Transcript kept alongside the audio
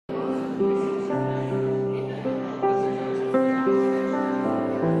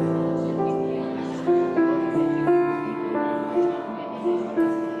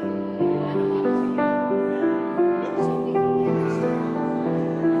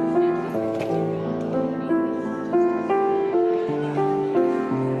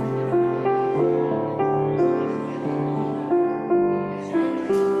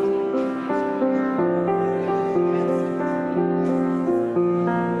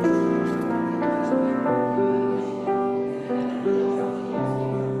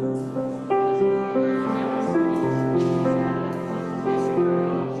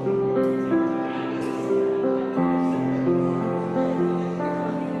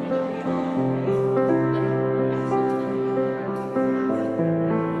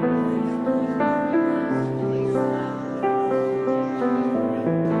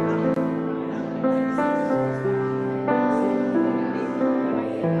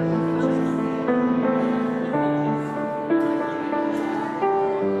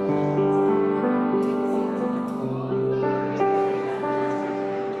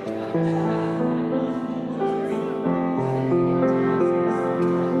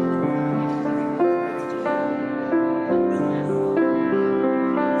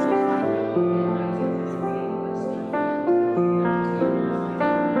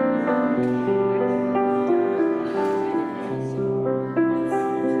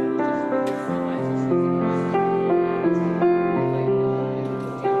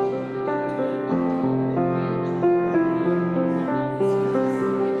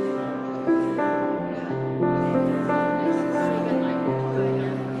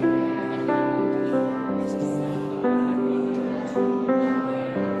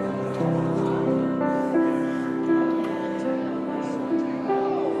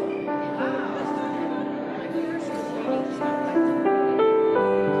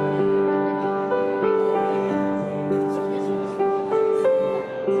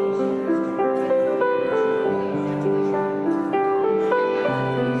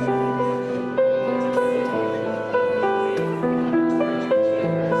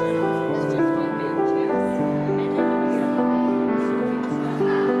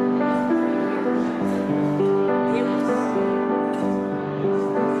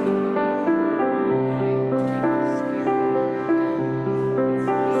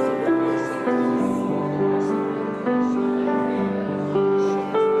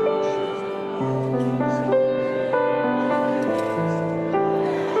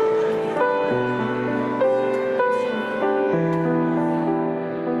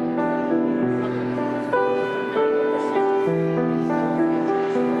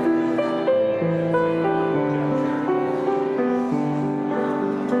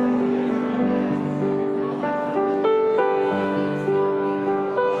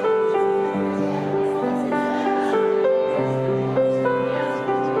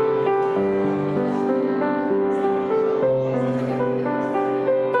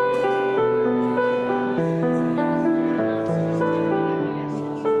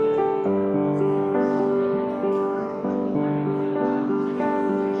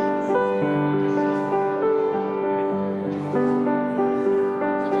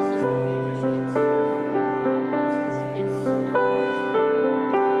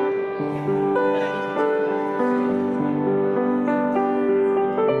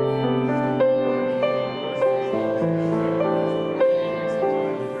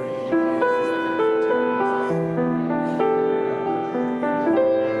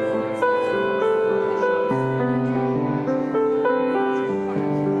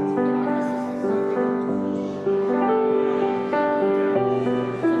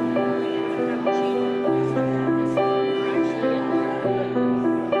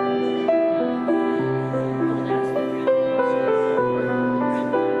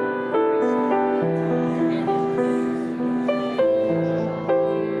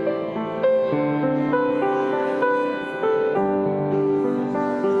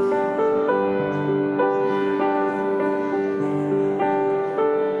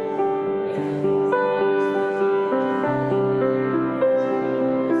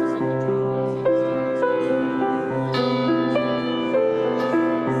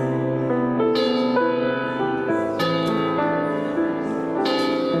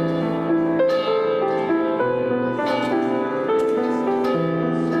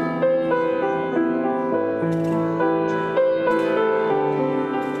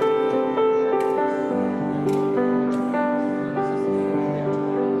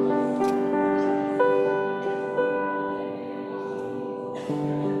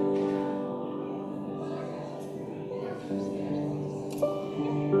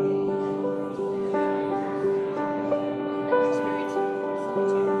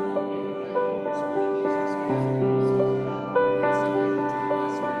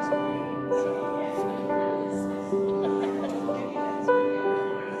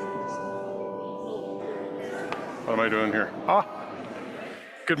What am I doing here?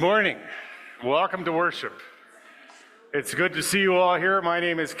 Good morning. Welcome to worship. It's good to see you all here. My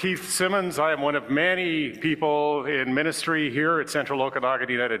name is Keith Simmons. I am one of many people in ministry here at Central Okanagan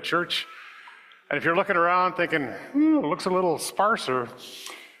United Church. And if you're looking around thinking, it looks a little sparser,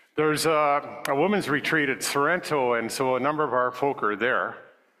 there's a women's retreat at Sorrento, and so a number of our folk are there.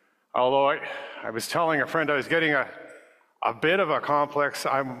 Although I was telling a friend I was getting a bit of a complex.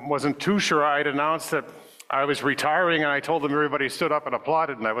 I wasn't too sure. I'd announced that I was retiring, and I told them everybody stood up and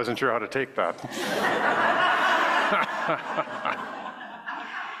applauded, and I wasn't sure how to take that.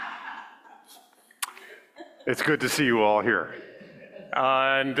 It's good to see you all here.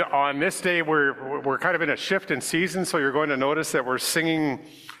 And on this day, we're kind of in a shift in season, so you're going to notice that we're singing,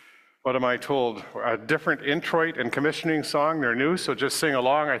 what am I told, a different introit and commissioning song. They're new, so just sing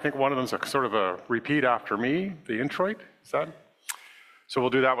along. I think one of them's a sort of a repeat after me, the introit. Is that? So we'll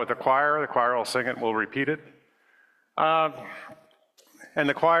do that with the choir. The choir will sing it, we'll repeat it. And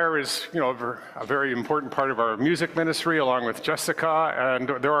the choir is, a very important part of our music ministry, along with Jessica. And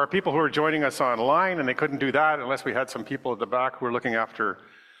there are people who are joining us online, and they couldn't do that unless we had some people at the back who are looking after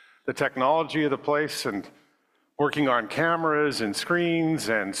the technology of the place and working on cameras and screens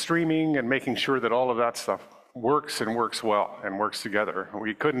and streaming and making sure that all of that stuff works and works well and works together.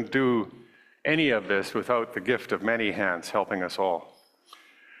 We couldn't do any of this without the gift of many hands helping us all.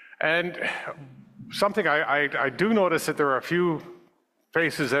 And something I do notice that there are a few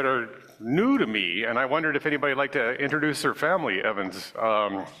faces that are new to me, and I wondered if anybody would like to introduce their family, Evans.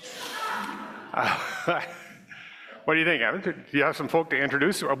 What do you think, Evans? Do you have some folk to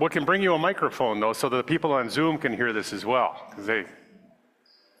introduce? We can bring you a microphone, though, so that the people on Zoom can hear this as well.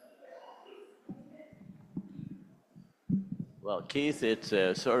 Well, Keith, it's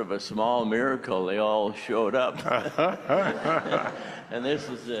sort of a small miracle they all showed up. And this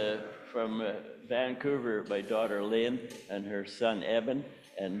is from Vancouver, my daughter Lynn and her son Evan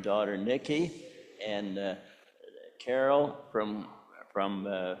and daughter Nikki, and Carol from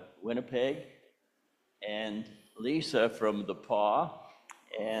Winnipeg, and Lisa from the Paw,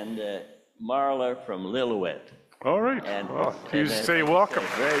 and Marla from Lillooet. All right. And, well, you say welcome.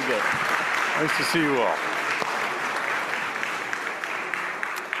 Very good. Nice to see you all.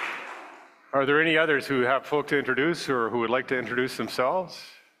 Are there any others who have folk to introduce or who would like to introduce themselves?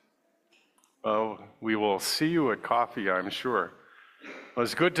 We will see you at coffee, I'm sure. Well,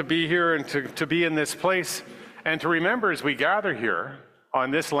 it's good to be here and to be in this place and to remember as we gather here on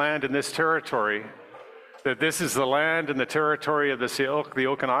this land and this territory that this is the land and the territory of the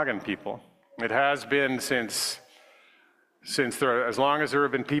Okanagan people. It has been since as long as there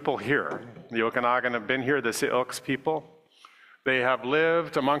have been people here. The Okanagan have been here, the Siilks people. They have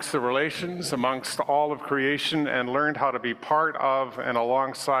lived amongst the relations, amongst all of creation, and learned how to be part of and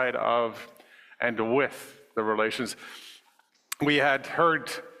alongside of and with the relations. We had heard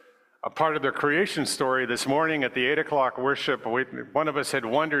a part of the creation story this morning at the 8 o'clock worship. One of us had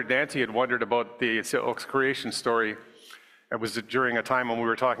wondered, Nancy had wondered about the Siilks creation story. It was during a time when we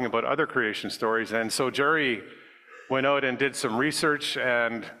were talking about other creation stories. And so Jerry went out and did some research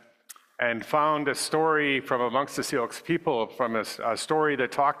and found a story from amongst the Siilks people, from a story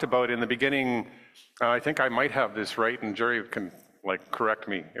that talked about in the beginning, I think I might have this right, and Jerry can correct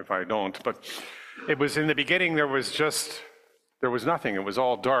me if I don't, but it was in the beginning there was nothing, it was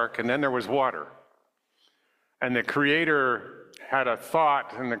all dark, and then there was water. And the Creator had a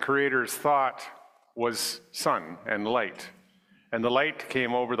thought, and the Creator's thought was sun and light. And the light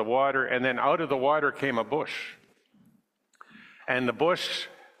came over the water, and then out of the water came a bush. And the bush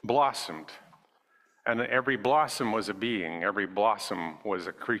blossomed, and every blossom was a being, every blossom was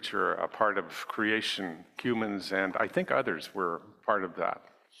a creature, a part of creation. Humans and I think others were part of that.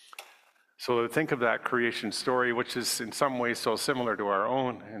 So think of that creation story, which is in some ways so similar to our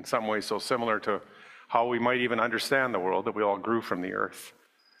own, in some ways so similar to how we might even understand the world, that we all grew from the earth.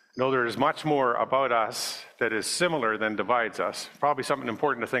 No, there is much more about us that is similar than divides us. Probably something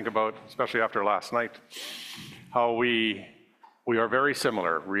important to think about, especially after last night, how we are very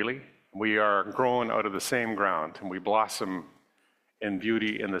similar, really. We are grown out of the same ground, and we blossom in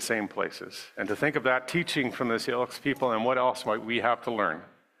beauty in the same places. And to think of that teaching from the Siilks people, and what else might we have to learn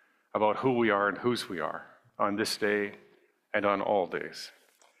about who we are and whose we are on this day and on all days.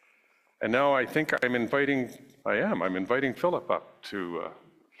 And now I think I'm inviting Philip up to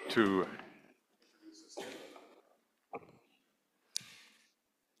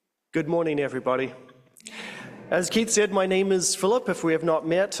Good morning, everybody. As Keith said, my name is Philip. If we have not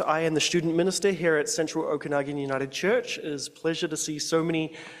met, I am the student minister here at Central Okanagan United Church. It is a pleasure to see so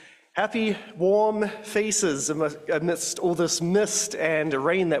many happy, warm faces amidst all this mist and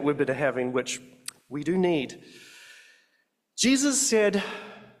rain that we've been having, which we do need. Jesus said,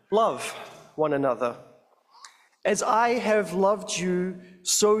 love one another. As I have loved you,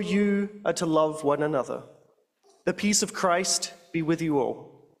 so you are to love one another. The peace of Christ be with you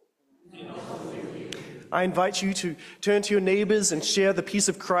all. I invite you to turn to your neighbors and share the peace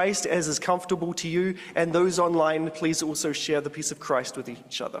of Christ as is comfortable to you, and those online, please also share the peace of Christ with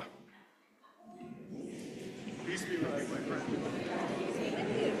each other. Peace be with you, my friend.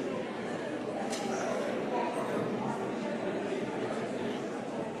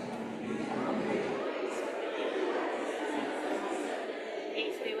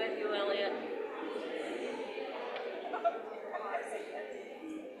 Peace be with you, Elliot.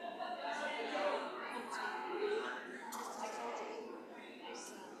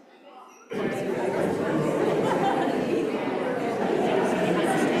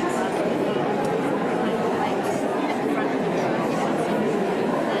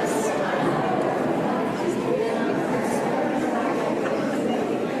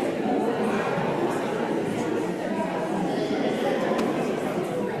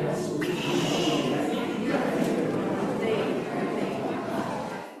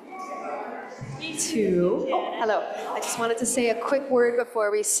 Hello. I just wanted to say a quick word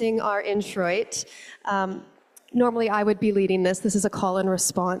before we sing our introit. Normally I would be leading this. This is a call and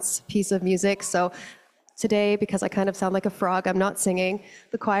response piece of music. So today, because I kind of sound like a frog, I'm not singing.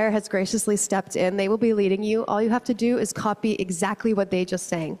 The choir has graciously stepped in. They will be leading you. All you have to do is copy exactly what they just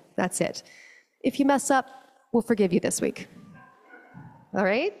sang. That's it. If you mess up, we'll forgive you this week. All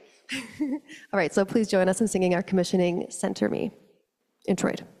right? All right, so please join us in singing our commissioning Center Me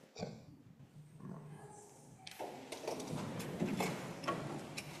introit.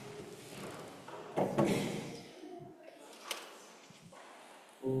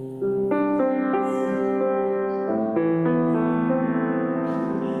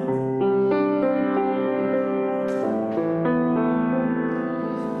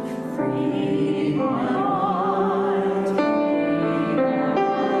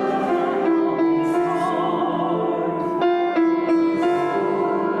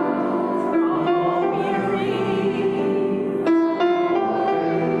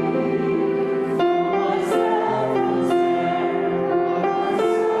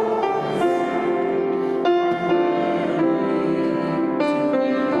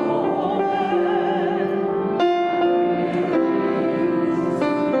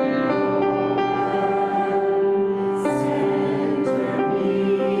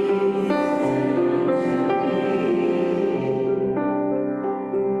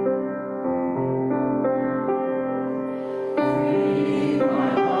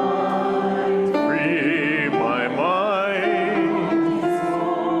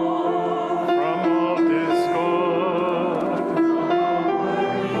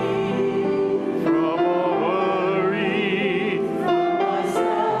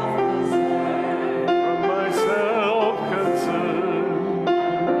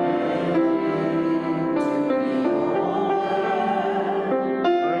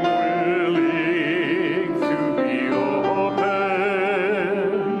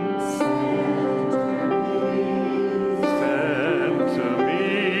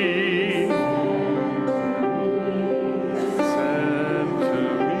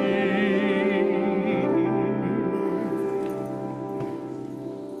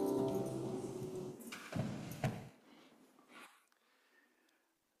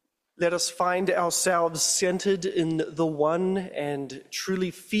 Let us find ourselves centered in the one and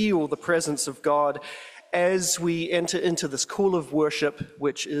truly feel the presence of God as we enter into this call of worship,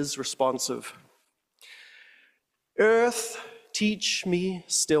 which is responsive. Earth, teach me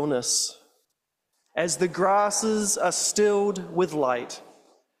stillness, as the grasses are stilled with light.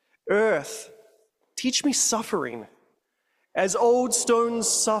 Earth, teach me suffering, as old stones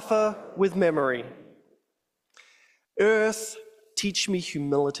suffer with memory. Earth, teach me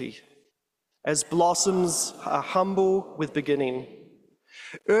humility, as blossoms are humble with beginning.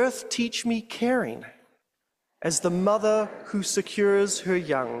 Earth, teach me caring, as the mother who secures her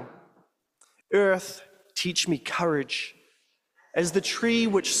young. Earth, teach me courage, as the tree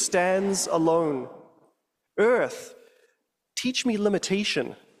which stands alone. Earth, teach me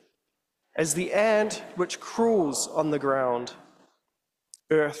limitation, as the ant which crawls on the ground.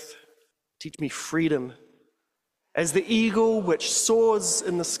 Earth, teach me freedom, as the eagle which soars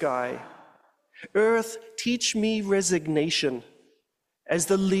in the sky. Earth, teach me resignation, as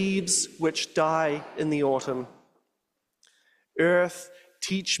the leaves which die in the autumn. Earth,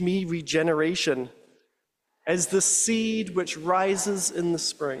 teach me regeneration, as the seed which rises in the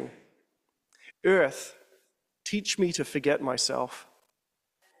spring. Earth, teach me to forget myself,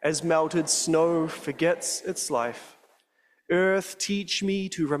 as melted snow forgets its life. Earth, teach me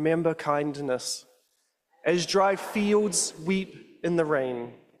to remember kindness, as dry fields weep in the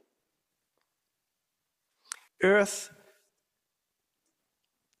rain. Earth,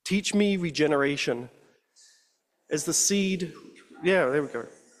 teach me regeneration, as the seed, yeah, there we go.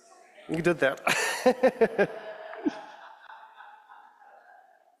 You did that.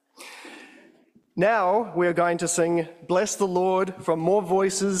 Now we're going to sing Bless the Lord from More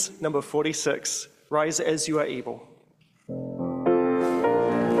Voices, number 46. Rise as you are able.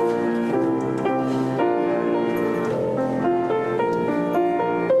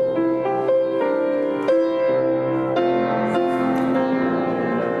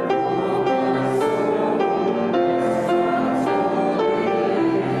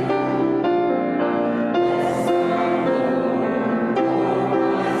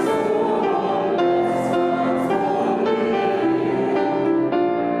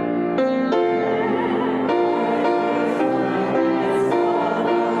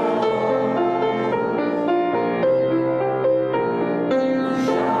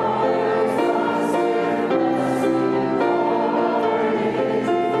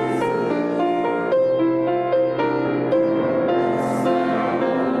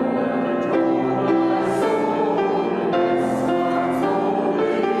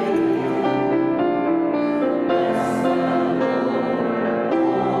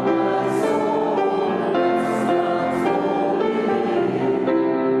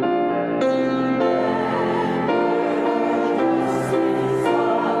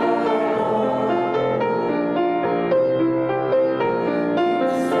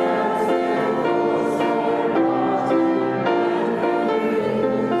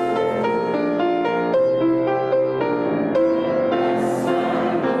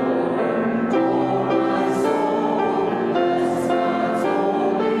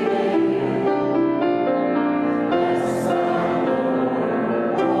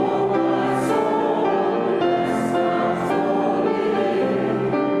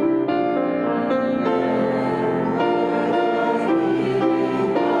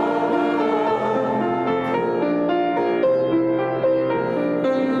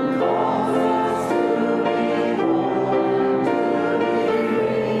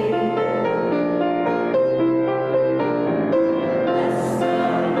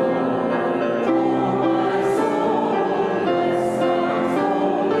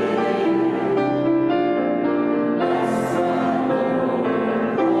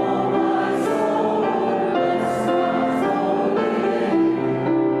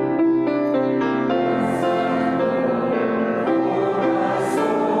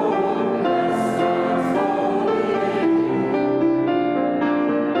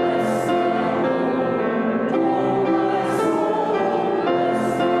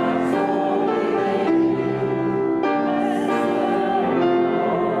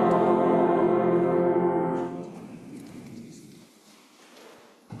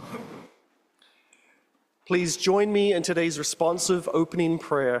 Please join me in today's responsive opening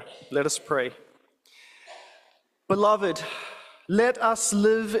prayer. Let us pray. Beloved, let us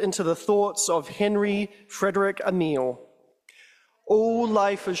live into the thoughts of Henry Frederick Emile. All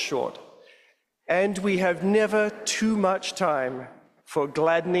life is short, and we have never too much time for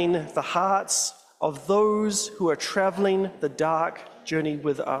gladdening the hearts of those who are traveling the dark journey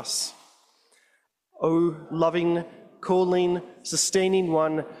with us. O loving, calling, sustaining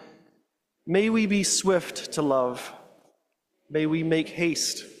one, may we be swift to love. May we make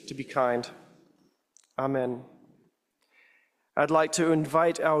haste to be kind. Amen. I'd like to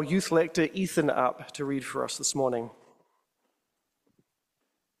invite our youth lector, Ethan, up to read for us this morning.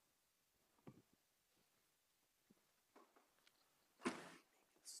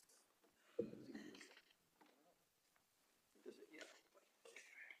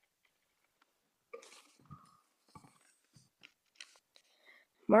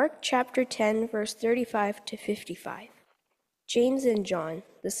 Mark chapter 10, verse 35 to 55. James and John,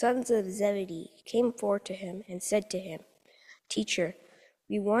 the sons of Zebedee, came forward to him and said to him, Teacher,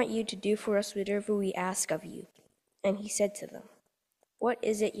 we want you to do for us whatever we ask of you. And he said to them, What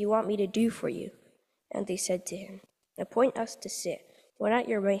is it you want me to do for you? And they said to him, Appoint us to sit, one at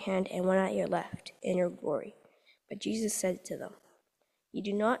your right hand and one at your left, in your glory. But Jesus said to them, You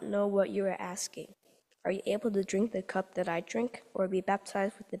do not know what you are asking. Are you able to drink the cup that I drink, or be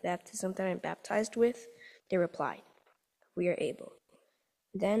baptized with the baptism that I am baptized with? They replied, We are able.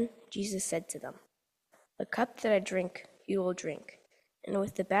 Then Jesus said to them, The cup that I drink, you will drink, and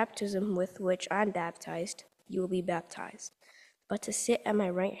with the baptism with which I am baptized, you will be baptized. But to sit at my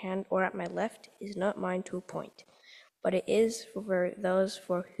right hand or at my left is not mine to appoint, but it is for those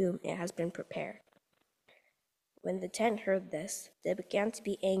for whom it has been prepared. When the 10 heard this, they began to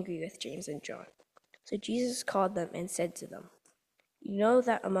be angry with James and John. So Jesus called them and said to them, "You know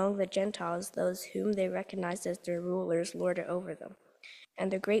that among the Gentiles those whom they recognize as their rulers lord it over them,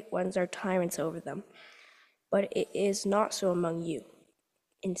 and the great ones are tyrants over them. But it is not so among you.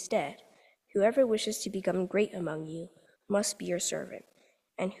 Instead, whoever wishes to become great among you must be your servant,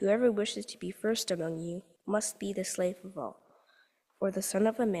 and whoever wishes to be first among you must be the slave of all. For the Son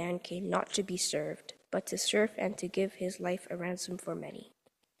of a Man came not to be served, but to serve and to give his life a ransom for many."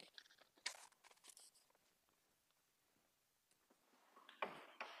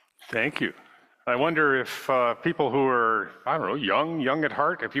 Thank you. I wonder if people who are, I don't know, young at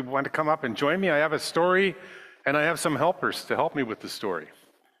heart, if you want to come up and join me, I have a story and I have some helpers to help me with the story.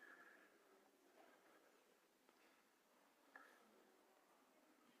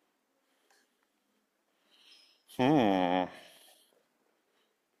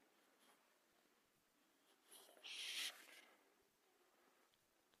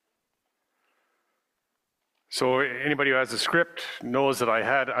 So anybody who has a script knows that I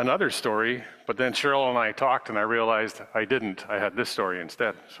had another story, but then Cheryl and I talked and I realized I didn't. I had this story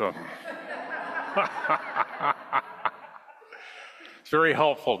instead. So it's very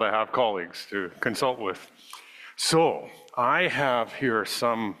helpful to have colleagues to consult with. So I have here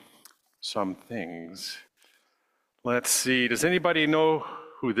some things. Let's see. Does anybody know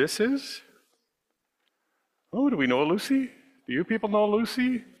who this is? Oh, do we know Lucy? Do you people know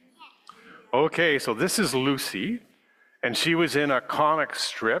Lucy? Okay, so this is Lucy, and she was in a comic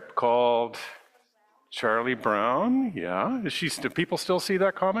strip called Charlie Brown. Yeah, do people still see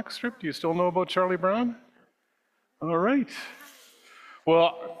that comic strip? Do you still know about Charlie Brown? All right.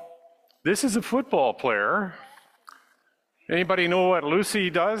 Well, this is a football player. Anybody know what Lucy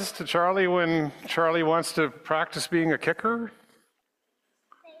does to Charlie when Charlie wants to practice being a kicker?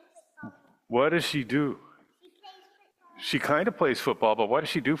 What does she do? She kind of plays football, but what does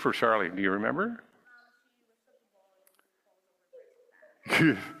she do for Charlie? Do you remember?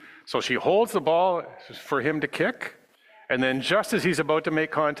 So she holds the ball for him to kick, and then just as he's about to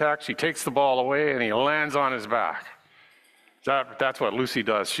make contact, she takes the ball away and he lands on his back. That's what Lucy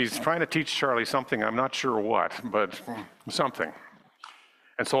does. She's trying to teach Charlie something, I'm not sure what, but something.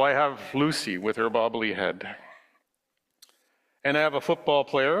 And so I have Lucy with her bobbly head. And I have a football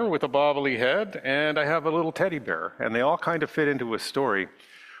player with a bobbly head, and I have a little teddy bear, and they all kind of fit into a story.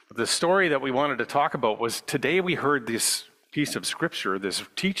 But the story that we wanted to talk about was today we heard this piece of scripture, this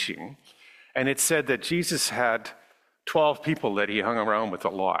teaching, and it said that Jesus had 12 people that he hung around with a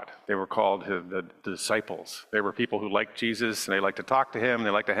lot. They were called the disciples. They were people who liked Jesus, and they liked to talk to him, they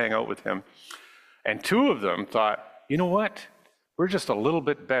liked to hang out with him. And 2 of them thought, you know what? We're just a little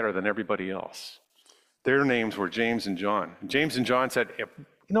bit better than everybody else. Their names were James and John. James and John said,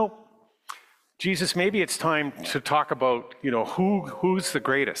 Jesus, maybe it's time to talk about, who's the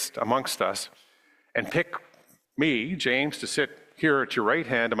greatest amongst us, and pick me, James, to sit here at your right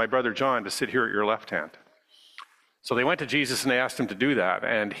hand, and my brother John to sit here at your left hand. So they went to Jesus and they asked him to do that.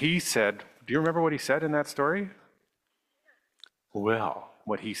 And he said, do you remember what he said in that story? Well,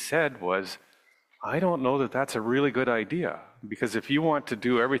 what he said was, I don't know that that's a really good idea, because if you want to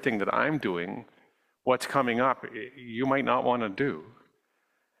do everything that I'm doing, what's coming up, you might not want to do.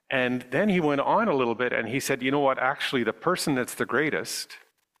 And then he went on a little bit and he said, you know what, actually the person that's the greatest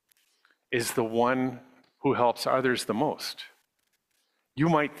is the one who helps others the most. You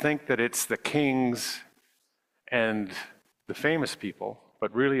might think that it's the kings and the famous people,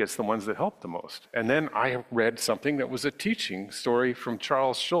 but really it's the ones that help the most. And then I read something that was a teaching story from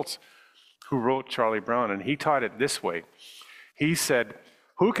Charles Schulz, who wrote Charlie Brown, and he taught it this way. He said,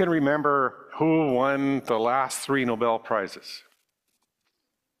 who can remember who won the last 3 Nobel Prizes?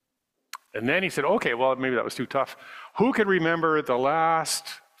 And then he said, okay, well, maybe that was too tough. Who can remember the last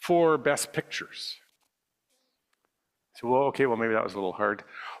 4 Best Pictures? I said, well, okay, well, maybe that was a little hard.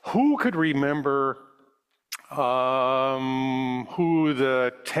 Who could remember who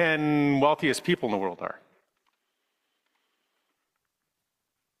the 10 wealthiest people in the world are?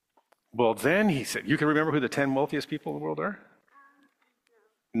 Well, then he said, you can remember who the 10 wealthiest people in the world are?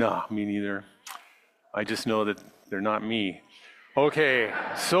 No, me neither. I just know that they're not me. Okay,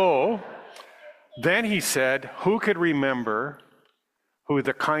 so then he said, who could remember who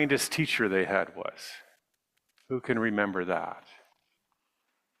the kindest teacher they had was? Who can remember that?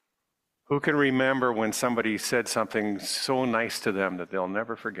 Who can remember when somebody said something so nice to them that they'll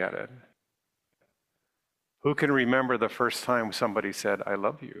never forget it? Who can remember the first time somebody said, I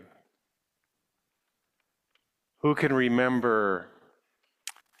love you? Who can remember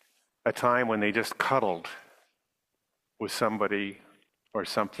a time when they just cuddled with somebody or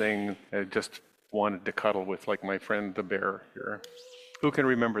something, just wanted to cuddle with, like my friend the bear here. Who can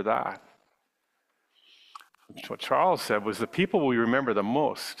remember that? What Charles said was the people we remember the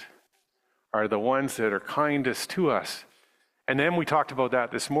most are the ones that are kindest to us. And then we talked about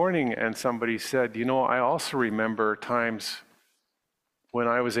that this morning, and somebody said, you know, I also remember times when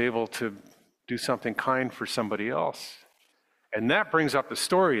I was able to do something kind for somebody else. And that brings up the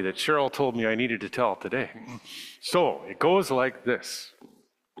story that Cheryl told me I needed to tell today. So it goes like this.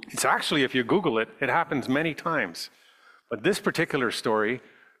 It's actually, if you Google it, it happens many times. But this particular story,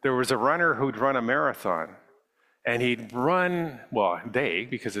 there was a runner who'd run a marathon. And he'd run, well, they,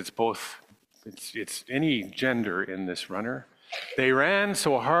 because it's both, it's any gender in this runner. They ran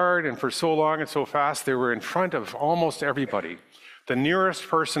so hard and for so long and so fast, they were in front of almost everybody. The nearest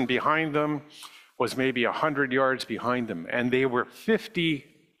person behind them was maybe 100 yards behind them. And they were 50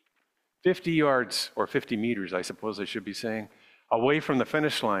 yards, or 50 meters, I suppose I should be saying, away from the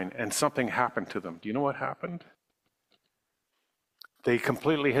finish line, and something happened to them. Do you know what happened? They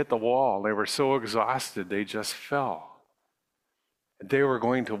completely hit the wall. They were so exhausted, they just fell. They were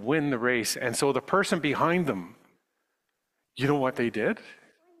going to win the race. And so the person behind them, you know what they did?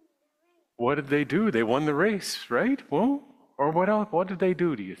 What did they do? They won the race, right? Well, or what else? What did they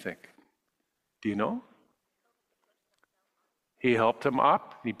do, do you think? Do you know? He helped him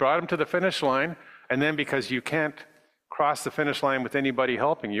up. He brought him to the finish line. And then because you can't cross the finish line with anybody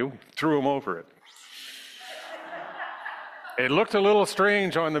helping you, threw him over it. It looked a little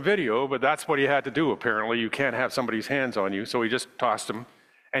strange on the video, but that's what he had to do, apparently. You can't have somebody's hands on you, so he just tossed him,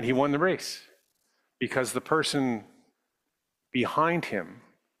 and he won the race. Because the person behind him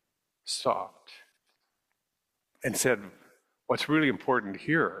stopped and said, what's really important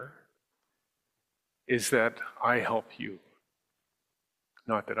here is that I help you,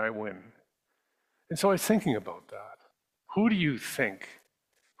 not that I win. And so I was thinking about that. Who do you think,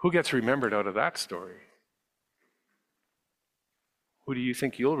 who gets remembered out of that story? Who do you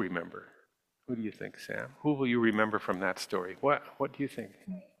think you'll remember? Who do you think, Sam? Who will you remember from that story? What do you think?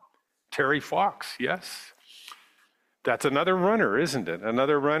 Terry Fox, yes. That's another runner, isn't it?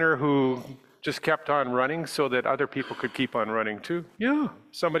 Another runner who just kept on running so that other people could keep on running too. Yeah,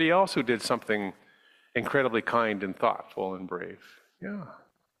 somebody else who did something incredibly kind and thoughtful and brave. Yeah.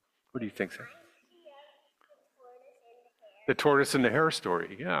 What do you think, Sam? The tortoise and the hare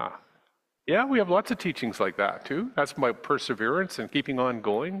story, yeah. Yeah, we have lots of teachings like that too. That's about perseverance and keeping on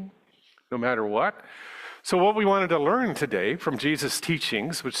going, no matter what. So what we wanted to learn today from Jesus'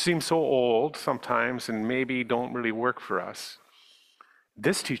 teachings, which seem so old sometimes and maybe don't really work for us,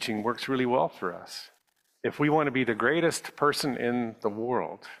 this teaching works really well for us. If we want to be the greatest person in the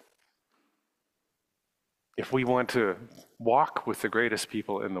world, if we want to walk with the greatest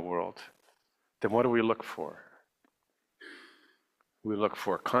people in the world, then what do we look for? We look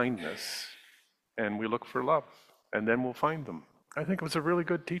for kindness and we look for love, and then we'll find them. I think it was a really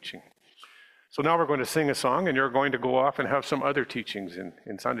good teaching. So now we're going to sing a song, and you're going to go off and have some other teachings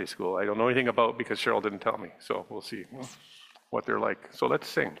in Sunday school. I don't know anything about because Cheryl didn't tell me, so we'll see what they're like. So let's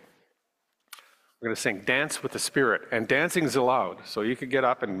sing. We're going to sing Dance with the Spirit, and dancing is allowed, so you could get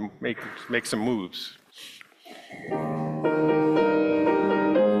up and make some moves.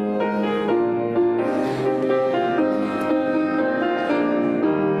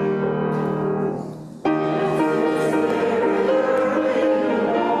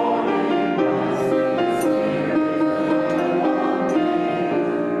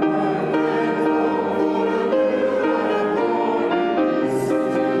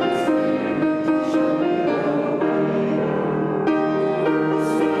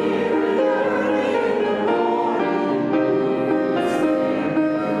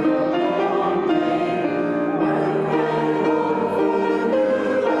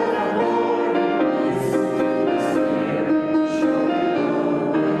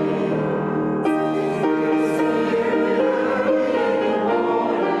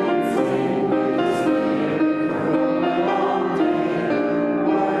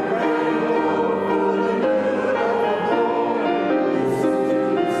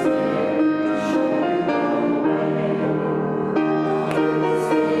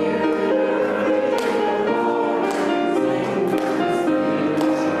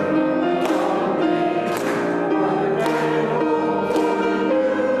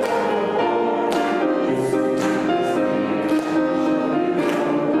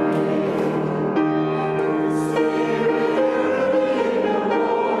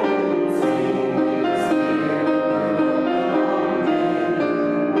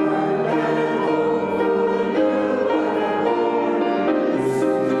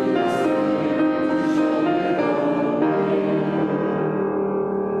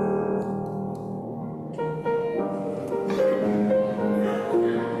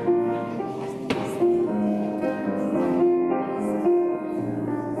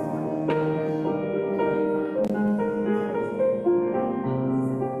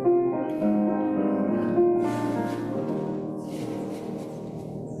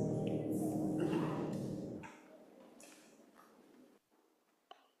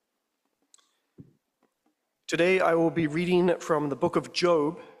 Today I will be reading from the book of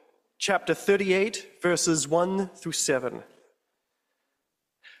Job, chapter 38, verses 1 through 7.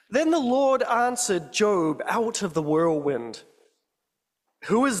 Then the Lord answered Job out of the whirlwind.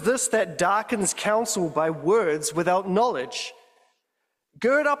 Who is this that darkens counsel by words without knowledge?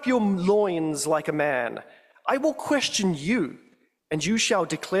 Gird up your loins like a man. I will question you, and you shall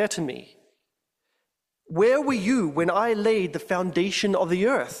declare to me. Where were you when I laid the foundation of the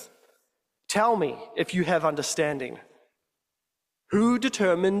earth? Tell me if you have understanding. Who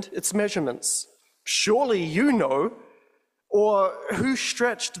determined its measurements? Surely you know. Or who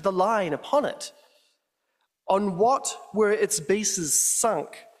stretched the line upon it? On what were its bases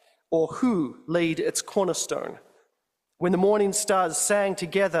sunk? Or who laid its cornerstone? When the morning stars sang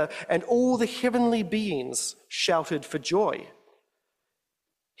together and all the heavenly beings shouted for joy.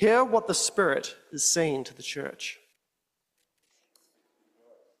 Hear what the Spirit is saying to the church.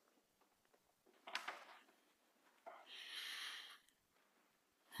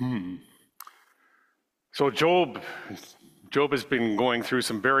 So Job has been going through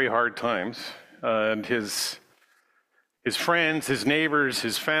some very hard times, and his friends, his neighbors,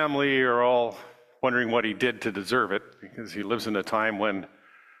 his family are all wondering what he did to deserve it, because he lives in a time when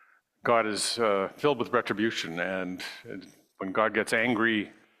God is filled with retribution, and when God gets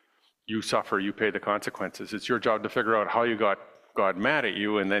angry, you suffer, you pay the consequences. It's your job to figure out how you got God mad at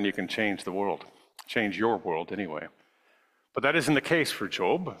you, and then you can change the world, change your world anyway. But that isn't the case for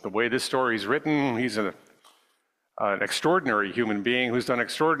Job. The way this story is written, he's an extraordinary human being who's done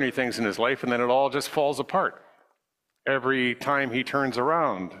extraordinary things in his life, and then it all just falls apart. Every time he turns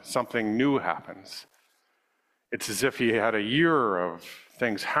around, something new happens. It's as if he had a year of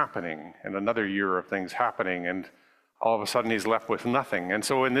things happening and another year of things happening, and all of a sudden he's left with nothing. And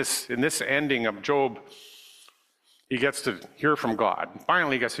so in this ending of Job, he gets to hear from God.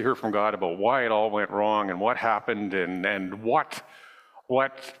 Finally, he gets to hear from God about why it all went wrong and what happened and what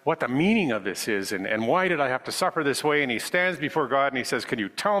the meaning of this is and why did I have to suffer this way. And he stands before God and he says, "Can you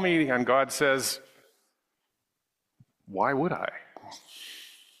tell me?" And God says, "Why would I?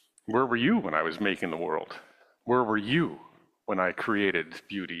 Where were you when I was making the world? Where were you when I created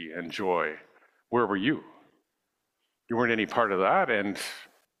beauty and joy? Where were you? You weren't any part of that, and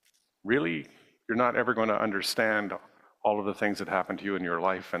really, you're not ever going to understand all of the things that happened to you in your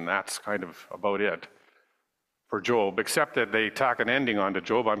life," and that's kind of about it for Job, except that they tack an ending onto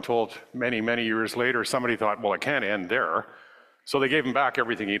Job. I'm told many, many years later, somebody thought, well, it can't end there. So they gave him back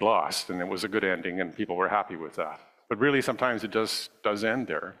everything he'd lost, and it was a good ending, and people were happy with that. But really, sometimes it does end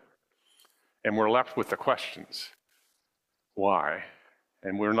there. And we're left with the questions. Why?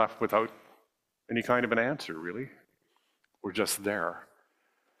 And we're left without any kind of an answer, really. We're just there.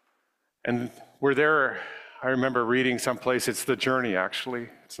 And we're there, I remember reading someplace, it's the journey, actually.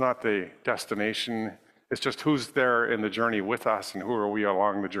 It's not the destination. It's just who's there in the journey with us and who are we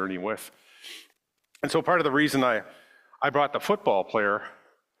along the journey with. And so part of the reason I brought the football player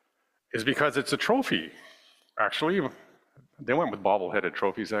is because it's a trophy, actually. They went with bobble-headed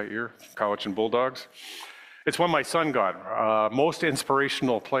trophies that year, Cowichan Bulldogs. It's one my son got, most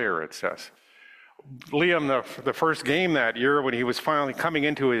inspirational player, it says. Liam, the first game that year, when he was finally coming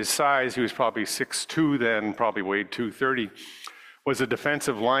into his size, he was probably 6'2" then, probably weighed 230, was a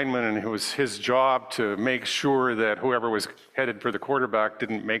defensive lineman, and it was his job to make sure that whoever was headed for the quarterback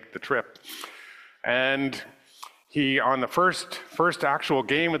didn't make the trip. And he, on the first actual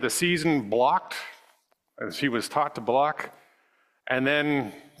game of the season, blocked, as he was taught to block, and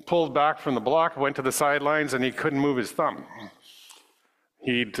then pulled back from the block, went to the sidelines, and he couldn't move his thumb.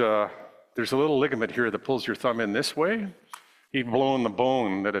 There's a little ligament here that pulls your thumb in this way. He'd blown the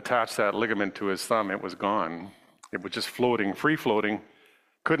bone that attached that ligament to his thumb. It was gone. It was just floating, free floating.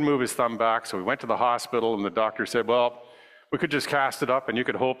 Couldn't move his thumb back, so we went to the hospital, and the doctor said, well, we could just cast it up, and you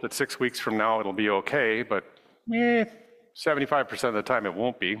could hope that 6 weeks from now it'll be okay, but 75% of the time it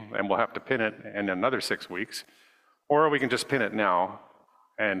won't be, and we'll have to pin it in another 6 weeks. Or we can just pin it now,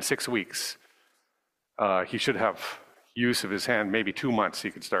 and 6 weeks, he should have use of his hand. Maybe 2 months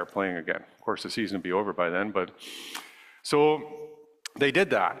he could start playing again. Of course, the season would be over by then, but so they did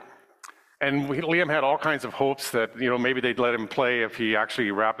that. And Liam had all kinds of hopes that, maybe they'd let him play if he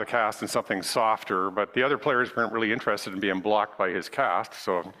actually wrapped the cast in something softer, but the other players weren't really interested in being blocked by his cast,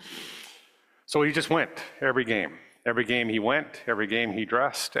 so he just went every game. Every game he went, every game he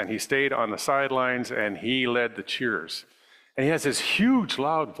dressed, and he stayed on the sidelines, and he led the cheers. And he has this huge,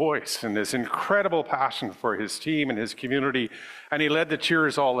 loud voice and this incredible passion for his team and his community. And he led the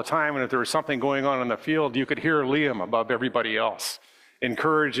cheers all the time. And if there was something going on the field, you could hear Liam above everybody else,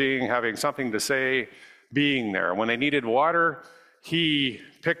 encouraging, having something to say, being there. When they needed water, he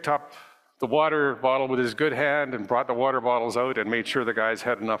picked up the water bottle with his good hand and brought the water bottles out and made sure the guys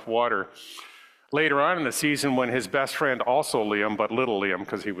had enough water. Later on in the season, when his best friend, also Liam, but little Liam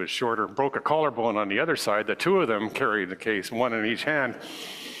because he was shorter, broke a collarbone on the other side, the two of them carried the case, one in each hand,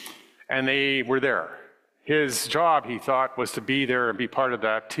 and they were there. His job, he thought, was to be there and be part of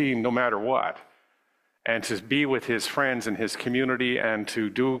that team no matter what, and to be with his friends and his community and to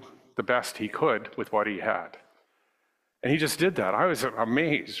do the best he could with what he had. And he just did that. I was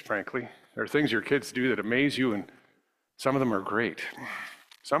amazed, frankly. There are things your kids do that amaze you, and some of them are great.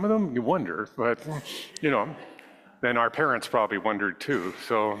 Some of them you wonder, but, then our parents probably wondered too.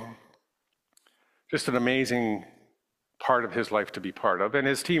 So just an amazing part of his life to be part of. And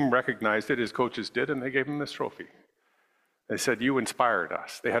his team recognized it, his coaches did, and they gave him this trophy. They said, "You inspired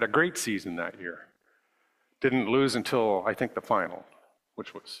us." They had a great season that year. Didn't lose until, I think, the final,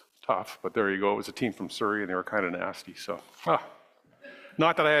 which was tough, but there you go. It was a team from Surrey, and they were kind of nasty. So,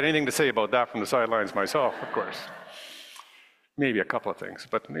 not that I had anything to say about that from the sidelines myself, of course. Maybe a couple of things,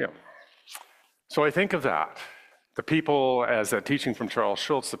 but So I think of that. The people, as that teaching from Charles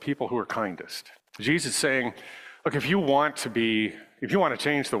Schultz, the people who are kindest. Jesus saying, look, if you want to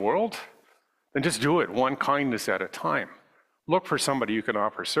change the world, then just do it one kindness at a time. Look for somebody you can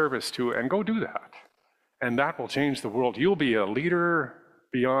offer service to and go do that. And that will change the world. You'll be a leader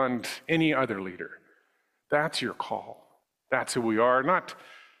beyond any other leader. That's your call. That's who we are, not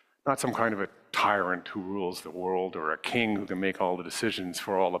some kind of a tyrant who rules the world or a king who can make all the decisions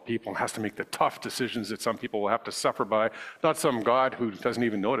for all the people and has to make the tough decisions that some people will have to suffer by, not some God who doesn't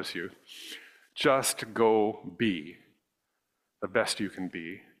even notice you. Just go be the best you can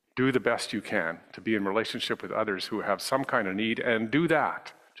be. Do the best you can to be in relationship with others who have some kind of need, and do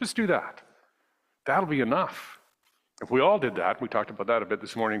that. Just do that. That'll be enough. If we all did that, we talked about that a bit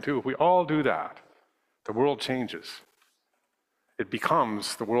this morning too, if we all do that, the world changes. It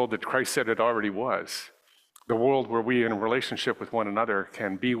becomes the world that Christ said it already was. The world where we, in a relationship with one another,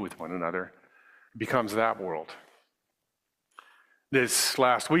 can be with one another. It becomes that world. This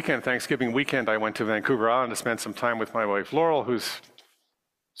last weekend, Thanksgiving weekend, I went to Vancouver Island to spend some time with my wife Laurel, who's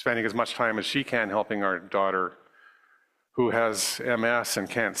spending as much time as she can helping our daughter, who has MS and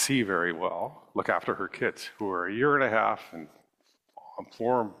can't see very well, look after her kids, who are a year and a half and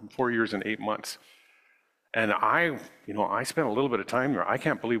 4 years and 8 months. And I spent a little bit of time there. I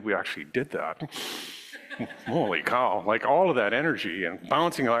can't believe we actually did that. Holy cow, like all of that energy and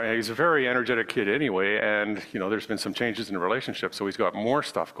bouncing on. He's a very energetic kid anyway, and there's been some changes in the relationship, so he's got more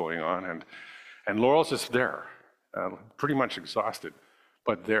stuff going on. And Laurel's just there, pretty much exhausted,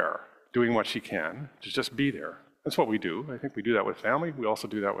 but there, doing what she can to just be there. That's what we do. I think we do that with family. We also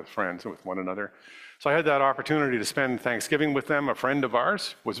do that with friends and with one another. So I had that opportunity to spend Thanksgiving with them. A friend of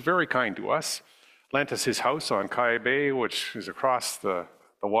ours was very kind to us, lent us his house on Kai Bay, which is across the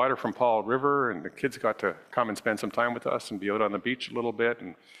water from Paul River, and the kids got to come and spend some time with us and be out on the beach a little bit.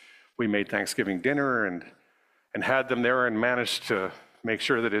 And we made Thanksgiving dinner and had them there and managed to make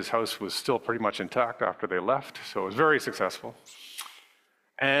sure that his house was still pretty much intact after they left. So it was very successful.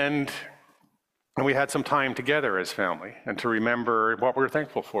 And we had some time together as family and to remember what we're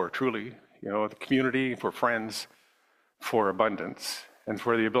thankful for, truly, the community, for friends, for abundance, and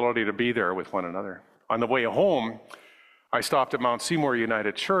for the ability to be there with one another. On the way home, I stopped at Mount Seymour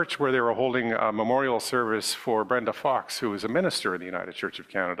United Church, where they were holding a memorial service for Brenda Fox, who is a minister in the United Church of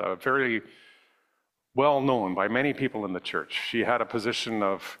Canada, very well known by many people in the church. She had a position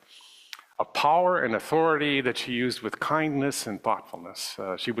of power and authority that she used with kindness and thoughtfulness.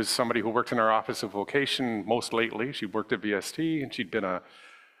 She was somebody who worked in our Office of Vocation most lately. She worked at VST, and she'd been a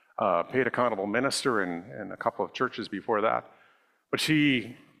paid accountable minister in a couple of churches before that. But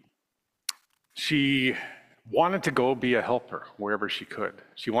she wanted to go be a helper wherever she could.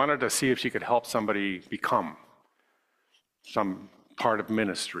 She wanted to see if she could help somebody become some part of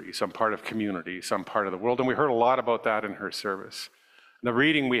ministry, some part of community, some part of the world. And we heard a lot about that in her service. The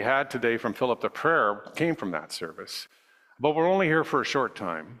reading we had today from Philip the Prayer came from that service. But we're only here for a short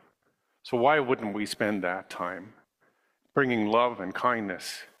time. So why wouldn't we spend that time bringing love and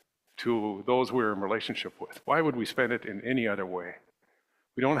kindness to those we're in relationship with? Why would we spend it in any other way?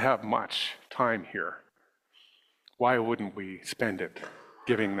 We don't have much time here. Why wouldn't we spend it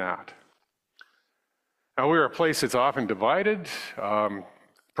giving that? Now, we're a place that's often divided,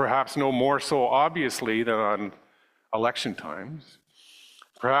 perhaps no more so obviously than on election times,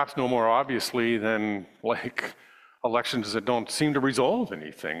 perhaps no more obviously than like elections that don't seem to resolve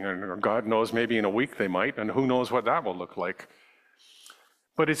anything, or God knows, maybe in a week they might, and who knows what that will look like.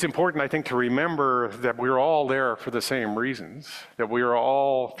 But it's important, I think, to remember that we're all there for the same reasons, that we are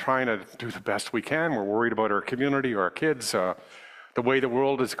all trying to do the best we can. We're worried about our community, our kids, the way the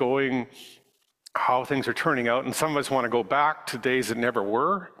world is going, how things are turning out. And some of us want to go back to days that never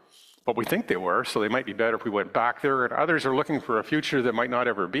were, but we think they were, so they might be better if we went back there. And others are looking for a future that might not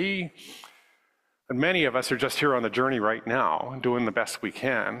ever be. And many of us are just here on the journey right now, doing the best we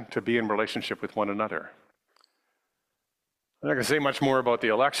can to be in relationship with one another. I'm not going to say much more about the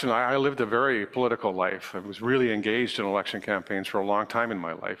election. I lived a very political life. I was really engaged in election campaigns for a long time in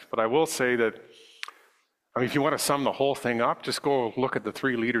my life. But I will say that, if you want to sum the whole thing up, just go look at the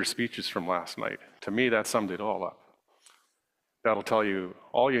three leaders' speeches from last night. To me, that summed it all up. That'll tell you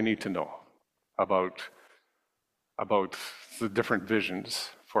all you need to know about the different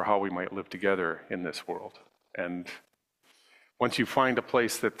visions for how we might live together in this world. And once you find a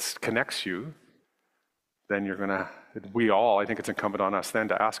place that connects you, then I think it's incumbent on us then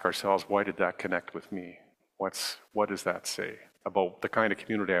to ask ourselves, why did that connect with me? What does that say about the kind of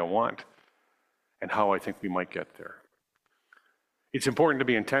community I want and how I think we might get there? It's important to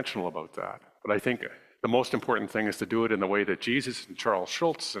be intentional about that, but I think the most important thing is to do it in the way that Jesus and Charles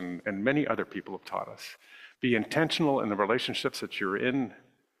Schultz and many other people have taught us. Be intentional in the relationships that you're in.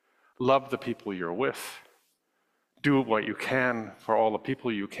 Love the people you're with. Do what you can for all the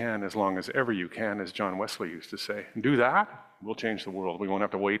people you can as long as ever you can, as John Wesley used to say. And do that, we'll change the world. We won't have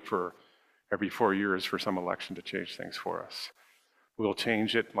to wait for every 4 years for some election to change things for us. We'll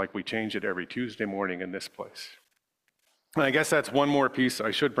change it like we change it every Tuesday morning in this place. And I guess that's one more piece I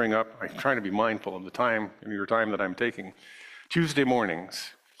should bring up. I'm trying to be mindful of the time, your time that I'm taking. Tuesday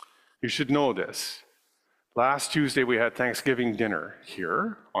mornings, you should know this. Last Tuesday, we had Thanksgiving dinner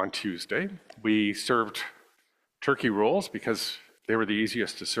here on Tuesday. We served turkey rolls because they were the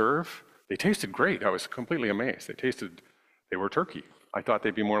easiest to serve. They tasted great. I was completely amazed. They were turkey. I thought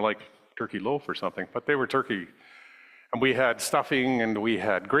they'd be more like turkey loaf or something, but they were turkey. And we had stuffing, and we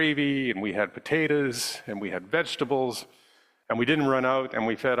had gravy, and we had potatoes, and we had vegetables, and we didn't run out, and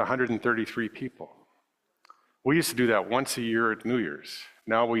we fed 133 people. We used to do that once a year at New Year's.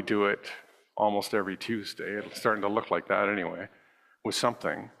 Now we do it almost every Tuesday. It's starting to look like that anyway, with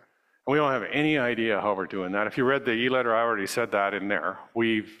something. And we don't have any idea how we're doing that. If you read the e-letter, I already said that in there.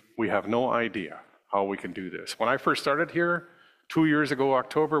 We have no idea how we can do this. When I first started here, 2 years ago,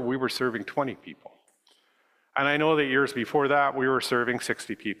 October, we were serving 20 people. And I know that years before that, we were serving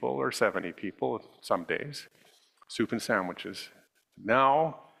 60 people or 70 people some days, soup and sandwiches.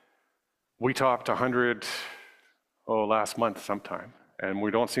 Now, we topped 100, last month sometime. And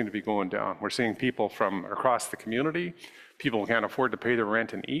we don't seem to be going down. We're seeing people from across the community, people who can't afford to pay their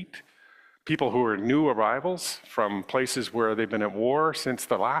rent and eat, people who are new arrivals from places where they've been at war since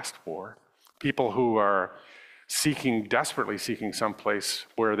the last war, people who are desperately seeking some place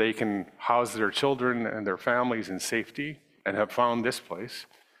where they can house their children and their families in safety, and have found this place,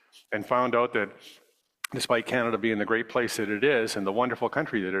 and found out that despite Canada being the great place that it is and the wonderful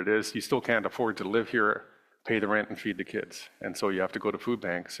country that it is, you still can't afford to live here, pay the rent, and feed the kids. And so you have to go to food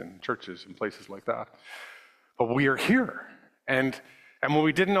banks and churches and places like that. But we are here. And when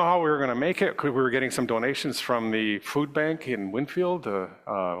we didn't know how we were going to make it, we were getting some donations from the food bank in Winfield,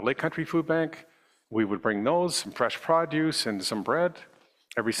 the Lake Country Food Bank. We would bring those, some fresh produce and some bread.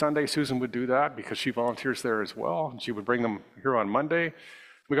 Every Sunday, Susan would do that because she volunteers there as well. And she would bring them here on Monday.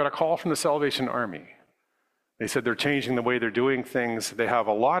 We got a call from the Salvation Army. They said they're changing the way they're doing things. They have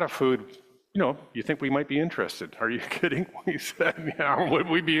a lot of food. You think we might be interested. Are you kidding? We said, yeah, would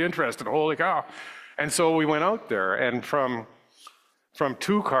we be interested? Holy cow. And so we went out there, and from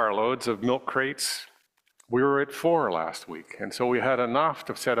 2 carloads of milk crates, we were at 4 last week. And so we had enough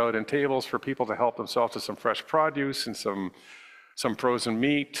to set out in tables for people to help themselves to some fresh produce and some frozen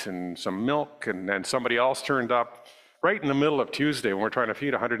meat and some milk. And then somebody else turned up right in the middle of Tuesday when we're trying to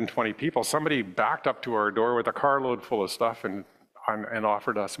feed 120 people. Somebody backed up to our door with a carload full of stuff and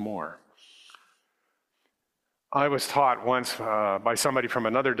offered us more. I was taught once by somebody from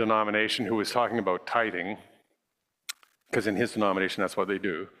another denomination who was talking about tithing, because in his denomination that's what they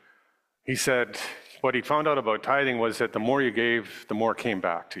do. He said what he found out about tithing was that the more you gave, the more came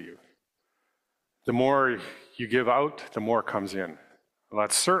back to you. The more you give out, the more comes in. Well,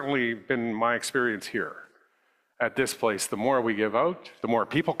 that's certainly been my experience here. At this place, the more we give out, the more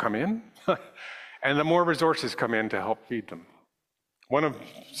people come in, and the more resources come in to help feed them.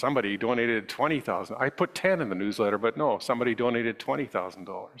 Somebody donated $20,000. I put 10 in the newsletter, but no, somebody donated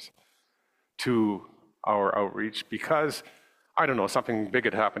 $20,000 to our outreach because, I don't know, something big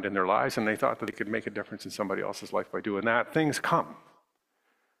had happened in their lives and they thought that they could make a difference in somebody else's life by doing that. Things come.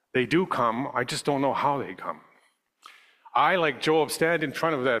 They do come. I just don't know how they come. I, like Job, stand in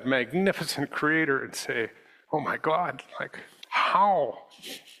front of that magnificent Creator and say, oh my God, how?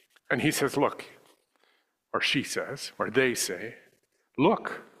 And he says, look, or she says, or they say,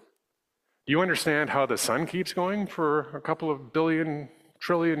 Look. Do you understand how the sun keeps going for a couple of billion,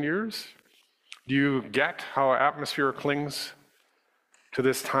 trillion years? Do you get how atmosphere clings to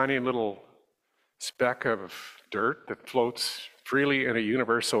this tiny little speck of dirt that floats freely in a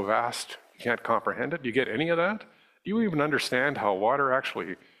universe so vast you can't comprehend it? Do you get any of that? Do you even understand how water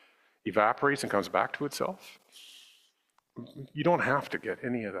actually evaporates and comes back to itself? You don't have to get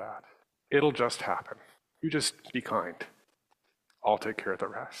any of that. It'll just happen. You just be kind. I'll take care of the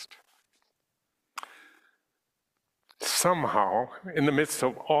rest. Somehow, in the midst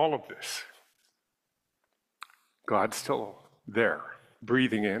of all of this, God's still there,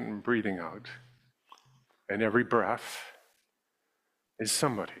 breathing in and breathing out. And every breath is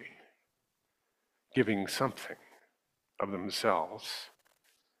somebody giving something of themselves.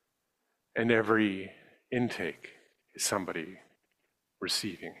 And every intake is somebody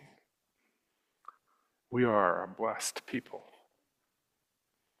receiving. We are a blessed people.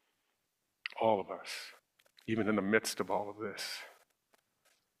 All of us, even in the midst of all of this.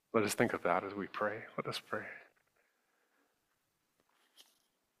 Let us think of that as we pray. Let us pray.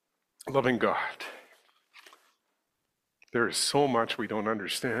 Loving God, there is so much we don't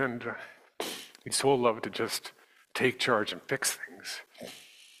understand. We so love to just take charge and fix things.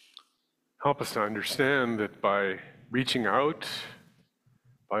 Help us to understand that by reaching out,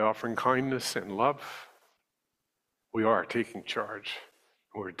 by offering kindness and love, we are taking charge.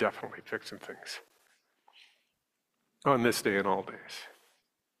 We're definitely fixing things. On this day and all days.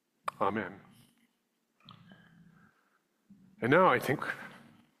 Amen. And now I think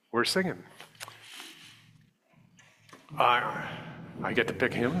we're singing. I get to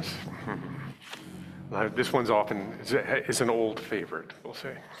pick hymns. This one's often is an old favorite, we'll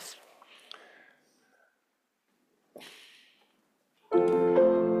say.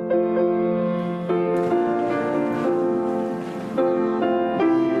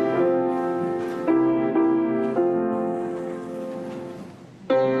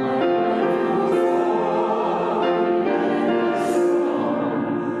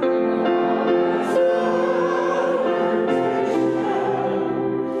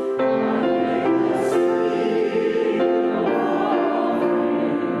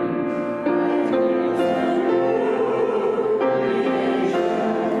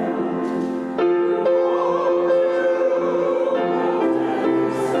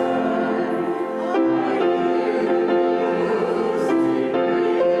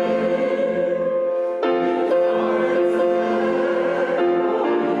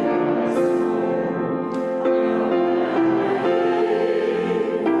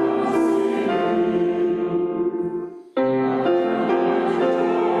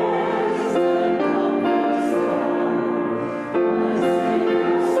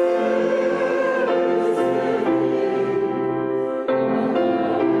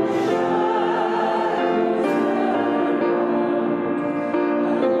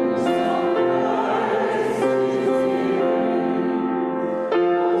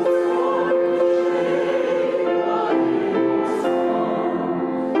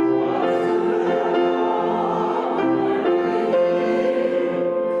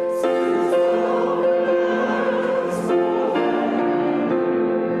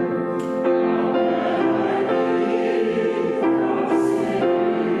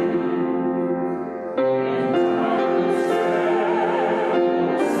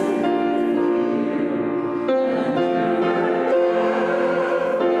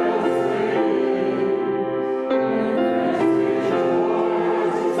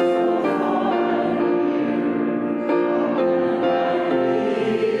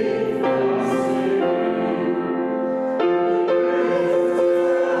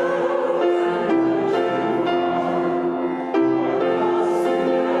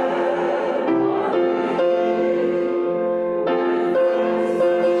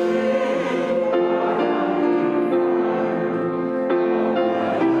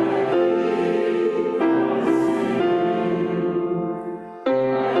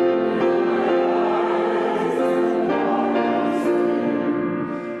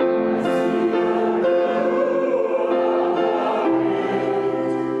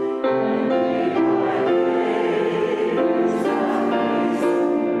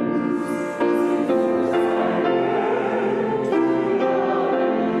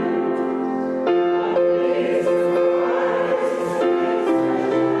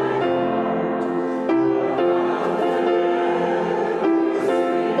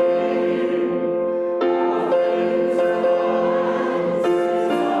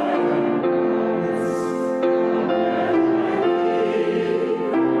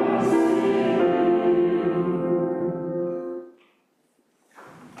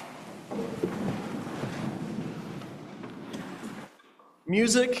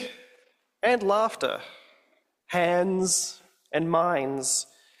 music and laughter, hands and minds,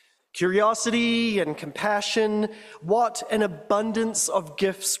 curiosity and compassion. What an abundance of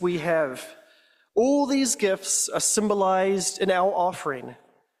gifts we have. All these gifts are symbolized in our offering.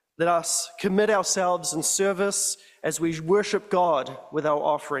 Let us commit ourselves in service as we worship God with our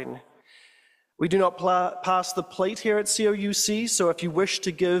offering. We do not pass the plate here at COUC, so if you wish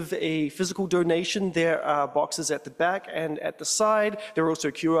to give a physical donation, there are boxes at the back and at the side. There are also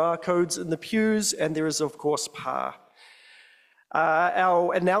QR codes in the pews, and there is, of course, PAR.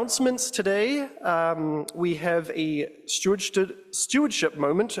 Our announcements today, we have a stewardship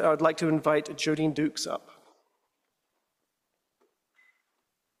moment. I'd like to invite Jodine Dukes up.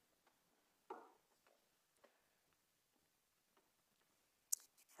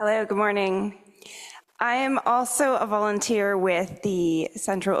 Hello, good morning. I am also a volunteer with the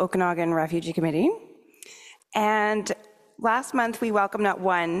Central Okanagan Refugee Committee. And last month we welcomed not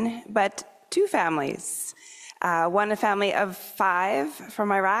one, but two families. One a family of 5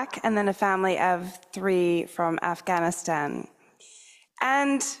 from Iraq, and then a family of 3 from Afghanistan.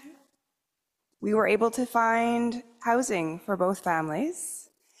 And we were able to find housing for both families.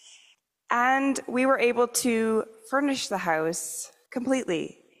 And we were able to furnish the house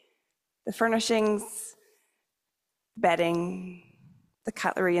completely. The furnishings, bedding, the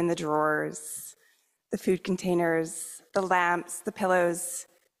cutlery in the drawers, the food containers, the lamps, the pillows,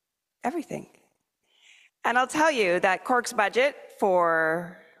 everything. And I'll tell you that Cork's budget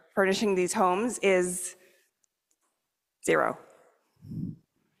for furnishing these homes is 0.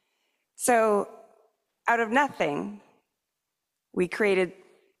 So out of nothing, we created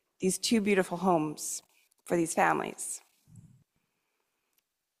these 2 beautiful homes for these families.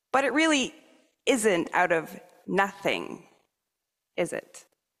 But it really isn't out of nothing, is it?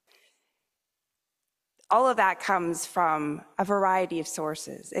 All of that comes from a variety of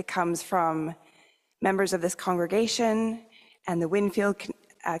sources. It comes from members of this congregation and the Winfield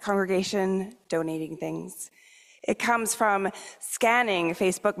congregation donating things. It comes from scanning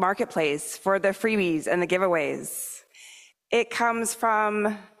Facebook Marketplace for the freebies and the giveaways. It comes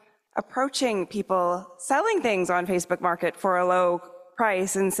from approaching people selling things on Facebook Market for a low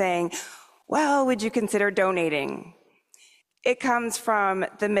price and saying, well, would you consider donating? It comes from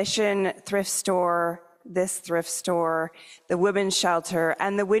the Mission Thrift Store, this thrift store, the Women's Shelter,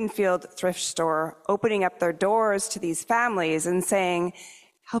 and the Winfield Thrift Store opening up their doors to these families and saying,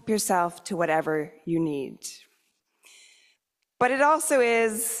 help yourself to whatever you need. But it also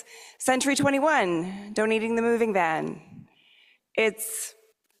is Century 21 donating the moving van. It's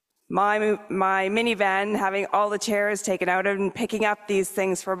my minivan having all the chairs taken out and picking up these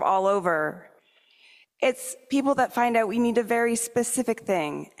things from all over. It's people that find out we need a very specific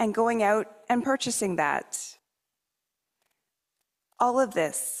thing and going out and purchasing that. All of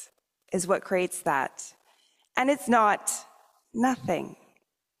this is what creates that. And it's not nothing.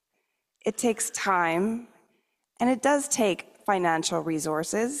 It takes time, and it does take financial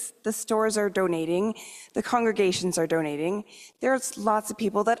resources. The stores are donating, the congregations are donating. There's lots of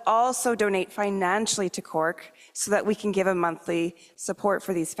people that also donate financially to Cork so that we can give a monthly support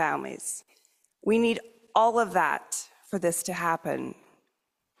for these families. We need all of that for this to happen.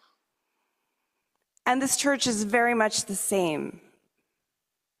 And this church is very much the same.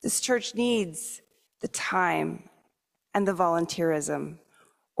 This church needs the time and the volunteerism,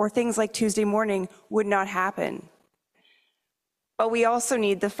 or things like Tuesday morning would not happen. But we also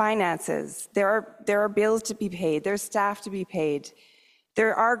need the finances. There are bills to be paid. There's staff to be paid.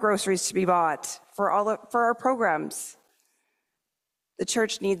 There are groceries to be bought for our programs. The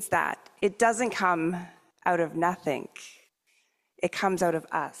church needs that. It doesn't come out of nothing. It comes out of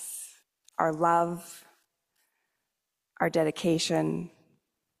us, our love, our dedication,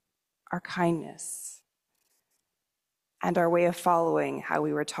 our kindness, and our way of following how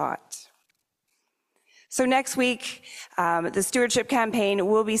we were taught. So next week, the stewardship campaign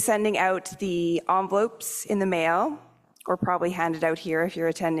will be sending out the envelopes in the mail, or probably handed out here if you're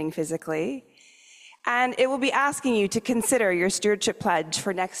attending physically. And it will be asking you to consider your stewardship pledge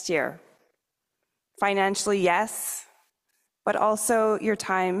for next year. Financially, yes, but also your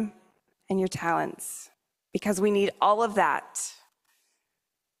time and your talents, because we need all of that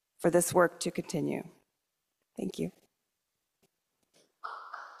for this work to continue. Thank you.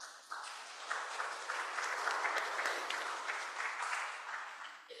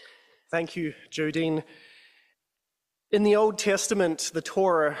 Thank you, Jodine. In the Old Testament, the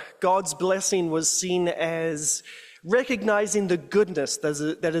Torah, God's blessing was seen as recognizing the goodness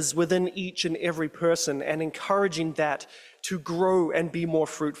that is within each and every person and encouraging that to grow and be more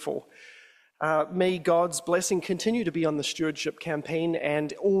fruitful. May God's blessing continue to be on the stewardship campaign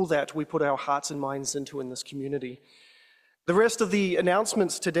and all that we put our hearts and minds into in this community. The rest of the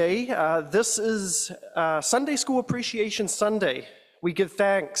announcements today, this is Sunday School Appreciation Sunday. We give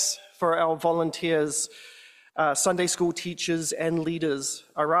thanks for our volunteers, Sunday school teachers and leaders,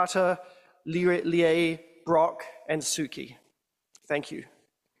 Arata, Lie, Brock, and Suki. Thank you.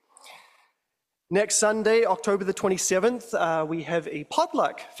 Next Sunday, October the 27th, we have a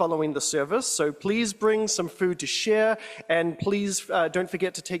potluck following the service, so please bring some food to share, and please don't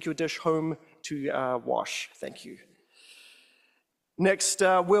forget to take your dish home to wash. Thank you. Next,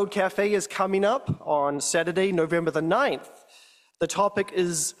 World Cafe is coming up on Saturday, November the 9th. The topic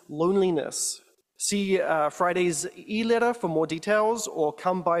is loneliness. See Friday's e-letter for more details, or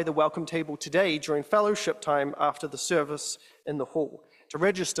come by the welcome table today during fellowship time after the service in the hall to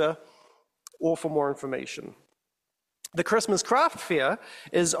register or for more information. The Christmas Craft Fair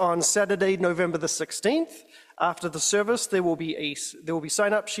is on Saturday, November the 16th. After the service, there will be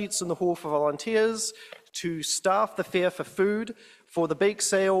sign-up sheets in the hall for volunteers to staff the fair for food, for the bake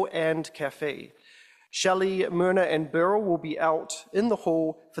sale and cafe. Shelley, Myrna, and Beryl will be out in the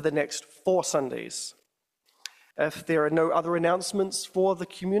hall for the next 4 Sundays. If there are no other announcements for the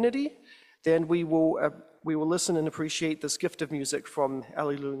community, then we will listen and appreciate this gift of music from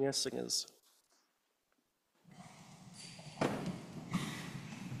Alleluia Singers.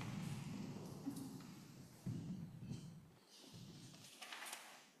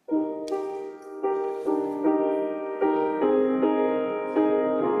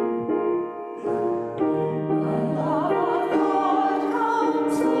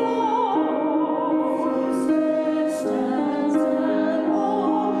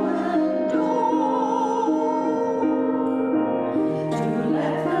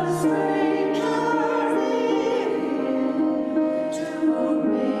 Let the strength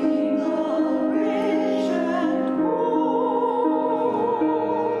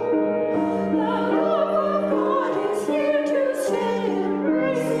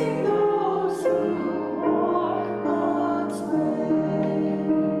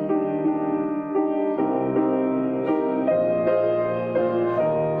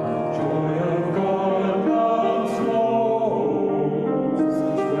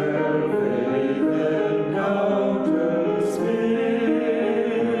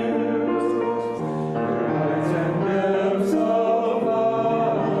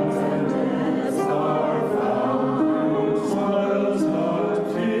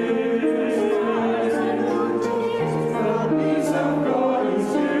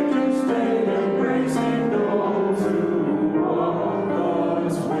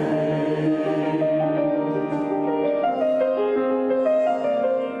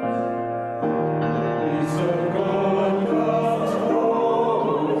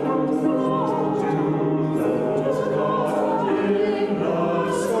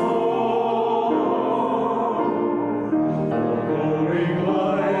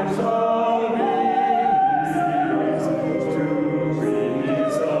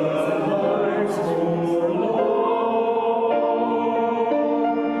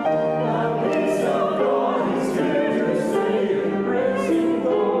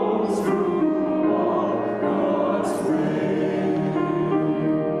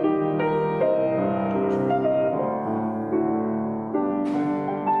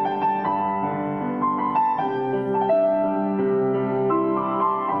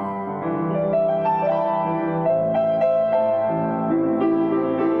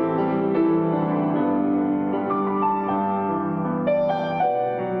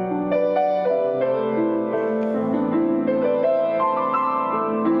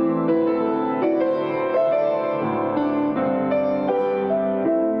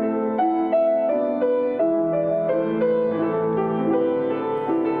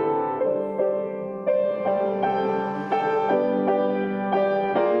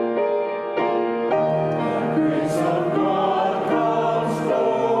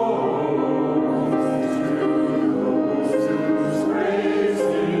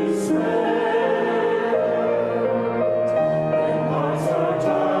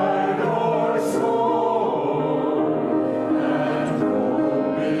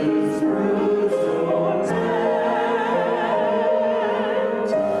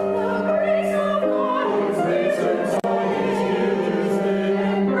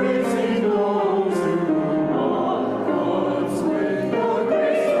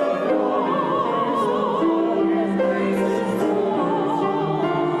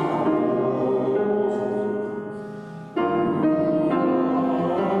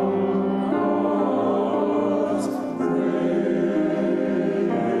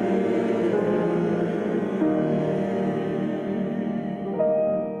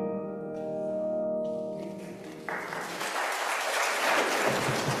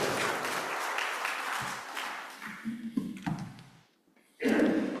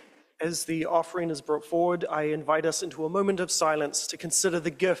As the offering is brought forward, I invite us into a moment of silence to consider the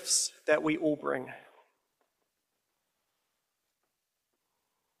gifts that we all bring.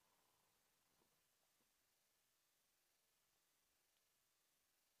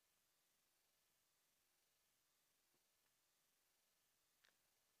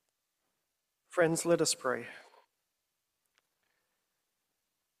 Friends, let us pray.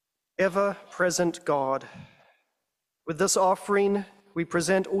 Ever-present God, with this offering, we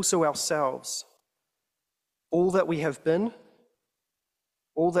present also ourselves, all that we have been,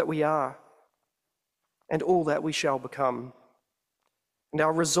 all that we are, and all that we shall become, and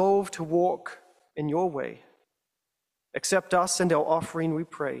our resolve to walk in your way. Accept us and our offering, we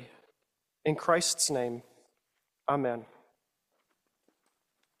pray. In Christ's name, amen.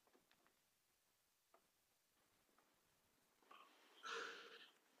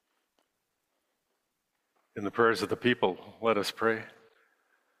 In the prayers of the people, let us pray.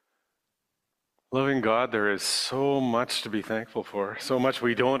 Loving God, there is so much to be thankful for, so much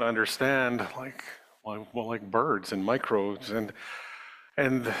we don't understand, like birds and microbes and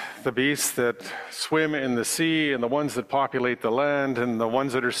the beasts that swim in the sea and the ones that populate the land and the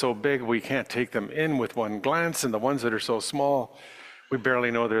ones that are so big we can't take them in with one glance, and the ones that are so small we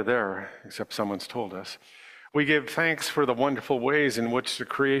barely know they're there, except someone's told us. We give thanks for the wonderful ways in which the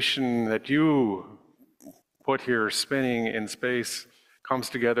creation that you put here spinning in space comes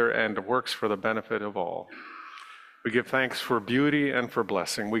together and works for the benefit of all. We give thanks for beauty and for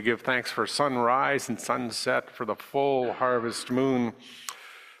blessing. We give thanks for sunrise and sunset, for the full harvest moon,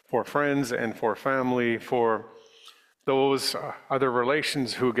 for friends and for family, for those other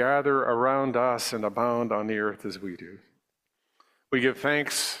relations who gather around us and abound on the earth as we do. We give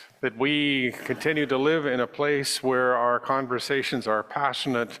thanks that we continue to live in a place where our conversations are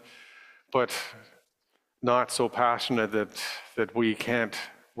passionate, but not so passionate that we can't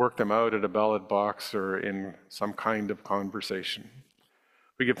work them out at a ballot box or in some kind of conversation.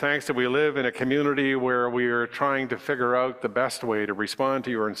 We give thanks that we live in a community where we are trying to figure out the best way to respond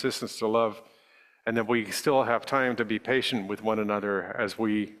to your insistence to love, and that we still have time to be patient with one another as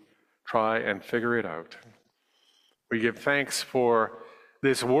we try and figure it out. We give thanks for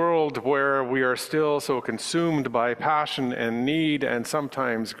this world where we are still so consumed by passion and need and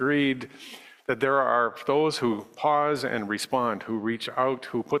sometimes greed, that there are those who pause and respond, who reach out,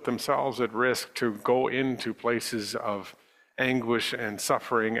 who put themselves at risk to go into places of anguish and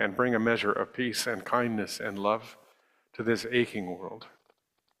suffering and bring a measure of peace and kindness and love to this aching world.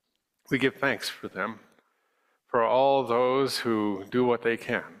 We give thanks for them, for all those who do what they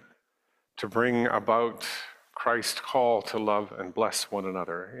can to bring about Christ's call to love and bless one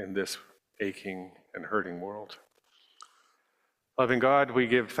another in this aching and hurting world. Loving God, we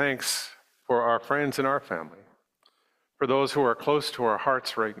give thanks for our friends and our family, for those who are close to our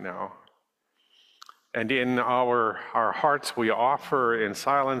hearts right now. And in our hearts, we offer in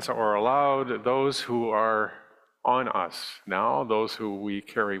silence or aloud those who are on us now, those who we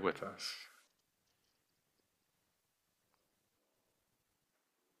carry with us.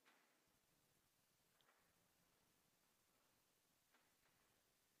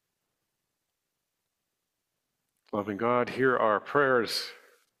 Loving God, hear our prayers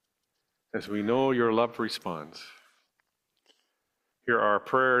as we know your love responds. Hear our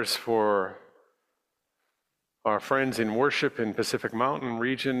prayers for our friends in worship in Pacific Mountain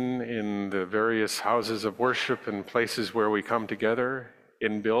region, in the various houses of worship and places where we come together,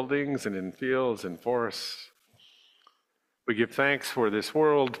 in buildings and in fields and forests. We give thanks for this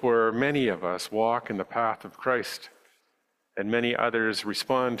world where many of us walk in the path of Christ, and many others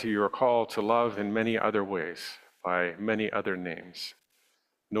respond to your call to love in many other ways, by many other names,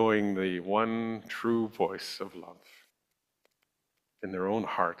 knowing the one true voice of love in their own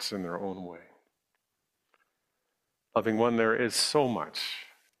hearts, in their own way. Loving one, there is so much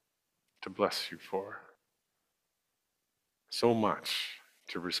to bless you for, so much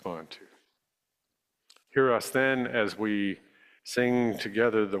to respond to. Hear us then as we sing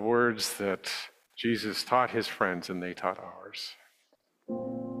together the words that Jesus taught his friends and they taught ours.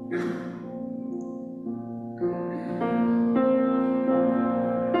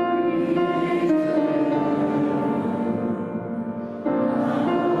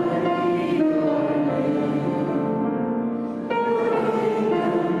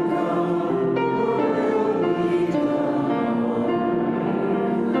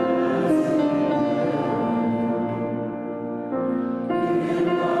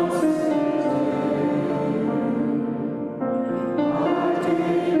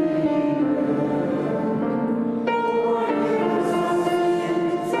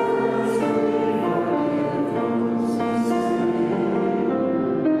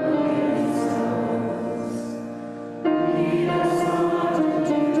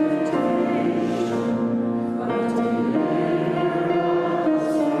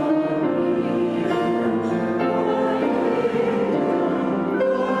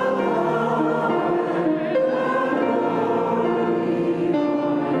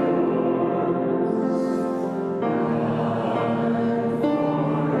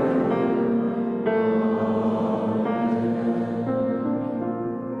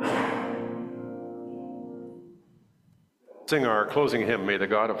 Sing our closing hymn, May the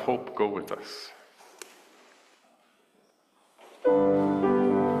God of Hope Go With Us.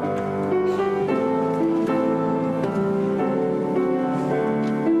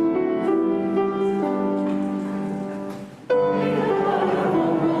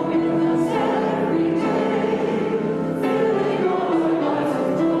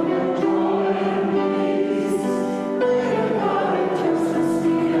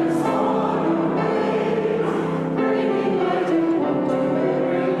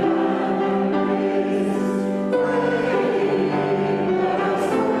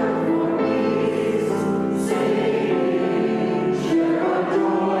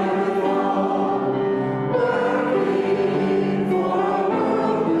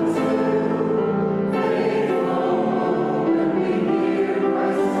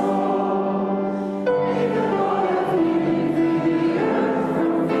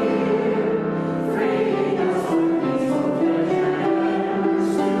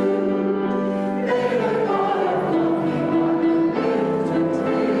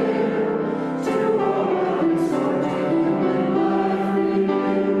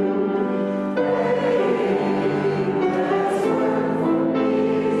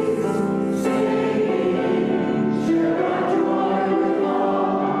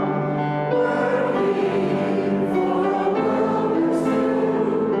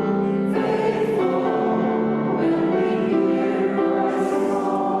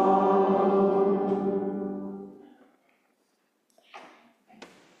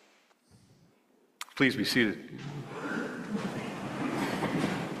 Please be seated.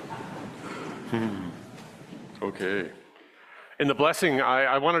 Okay. In the blessing,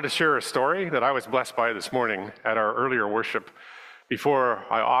 I wanted to share a story that I was blessed by this morning at our earlier worship before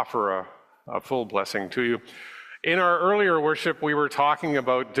I offer a full blessing to you. In our earlier worship, we were talking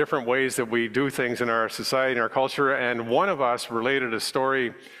about different ways that we do things in our society and our culture, and one of us related a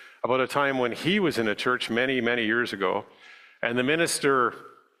story about a time when he was in a church many, many years ago, and the minister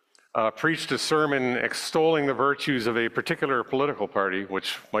preached a sermon extolling the virtues of a particular political party,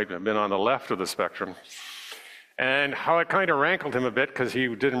 which might have been on the left of the spectrum, and how it kind of rankled him a bit because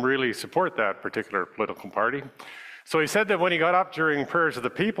he didn't really support that particular political party. So he said that when he got up during prayers of the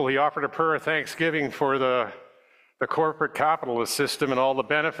people, he offered a prayer of thanksgiving for the corporate capitalist system and all the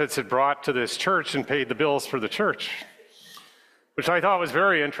benefits it brought to this church and paid the bills for the church, which I thought was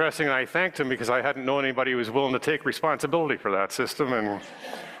very interesting, and I thanked him because I hadn't known anybody who was willing to take responsibility for that system, and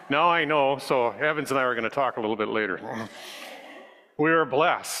now I know, so Evans and I are going to talk a little bit later. We are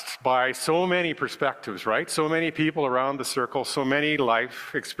blessed by so many perspectives, right? So many people around the circle, so many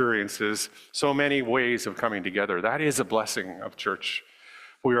life experiences, so many ways of coming together. That is a blessing of church.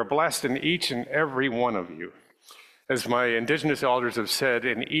 We are blessed in each and every one of you. As my Indigenous elders have said,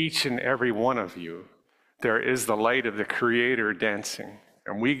 in each and every one of you, there is the light of the Creator dancing.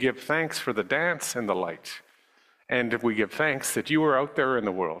 And we give thanks for the dance and the light. And we give thanks that you are out there in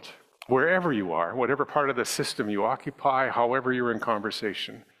the world, wherever you are, whatever part of the system you occupy, however you're in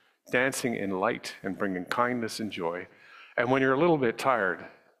conversation, dancing in light and bringing kindness and joy. And when you're a little bit tired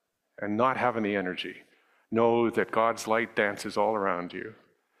and not having the energy, know that God's light dances all around you,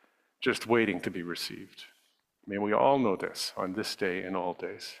 just waiting to be received. May we all know this on this day and all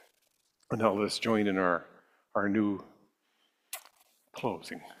days. And now let's join in our new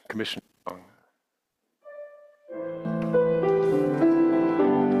closing commission song.